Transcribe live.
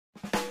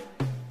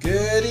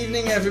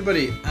evening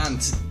everybody,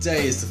 and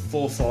today is the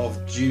 4th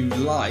of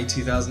July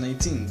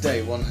 2018,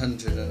 day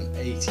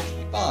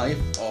 185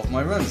 of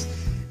my runs.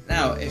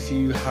 Now, if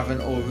you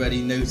haven't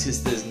already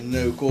noticed, there's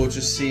no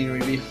gorgeous scenery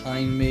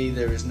behind me,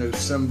 there is no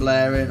sun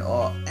blaring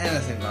or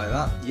anything like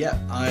that. Yep,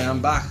 I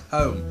am back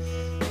home.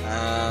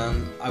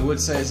 I would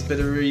say it's a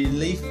bit of a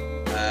relief,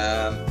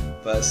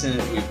 but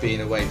since we've been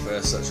away for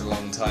such a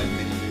long time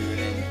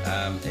mini-mooning,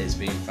 it's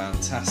been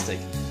fantastic.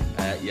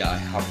 Yeah, I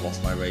have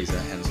lost my razor,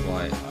 hence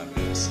why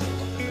I'm still a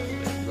little bit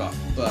rough,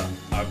 but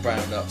I've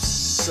browned up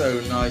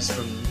so nice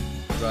from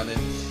running.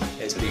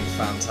 It's been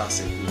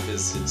fantastic. We've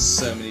visited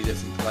so many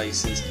different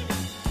places,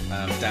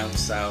 down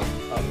south,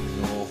 up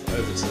north,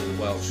 over to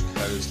the Welsh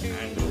coast,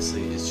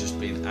 Anglesey. It's just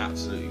been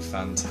absolutely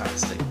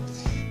fantastic.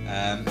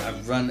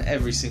 I've run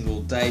every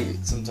single day,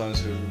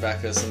 sometimes with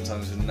Rebecca,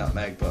 sometimes with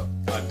Nutmeg, but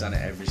I've done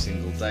it every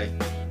single day.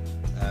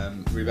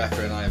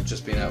 Rebecca and I have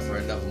just been out for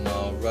another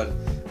mile run,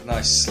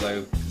 nice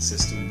slow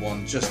consistent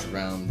one just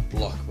around the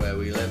block where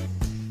we live,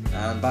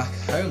 and back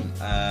home.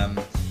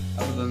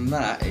 Other than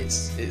that,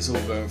 it's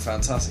all going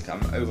fantastic.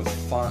 I'm over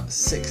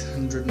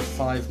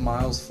 605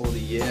 miles for the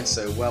year,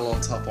 so well on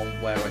top on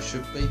where I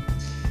should be.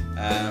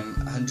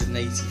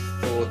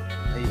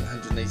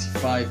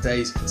 885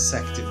 days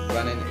consecutive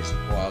running is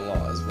quite a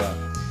lot as well.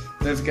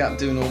 Don't forget, I'm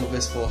doing all of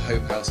this for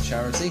Hope House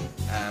charity.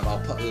 I'll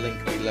put a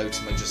link below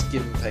to my Just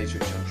Giving page,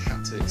 which I've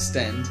had to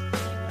extend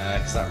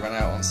because that ran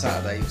out on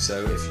Saturday,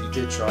 so if you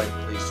did try,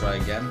 please try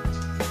again.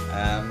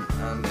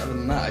 And other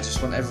than that, I just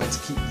want everyone to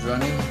keep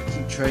running,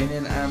 keep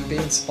training and be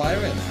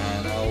inspiring,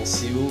 and I'll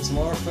see you all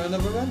tomorrow for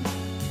another run.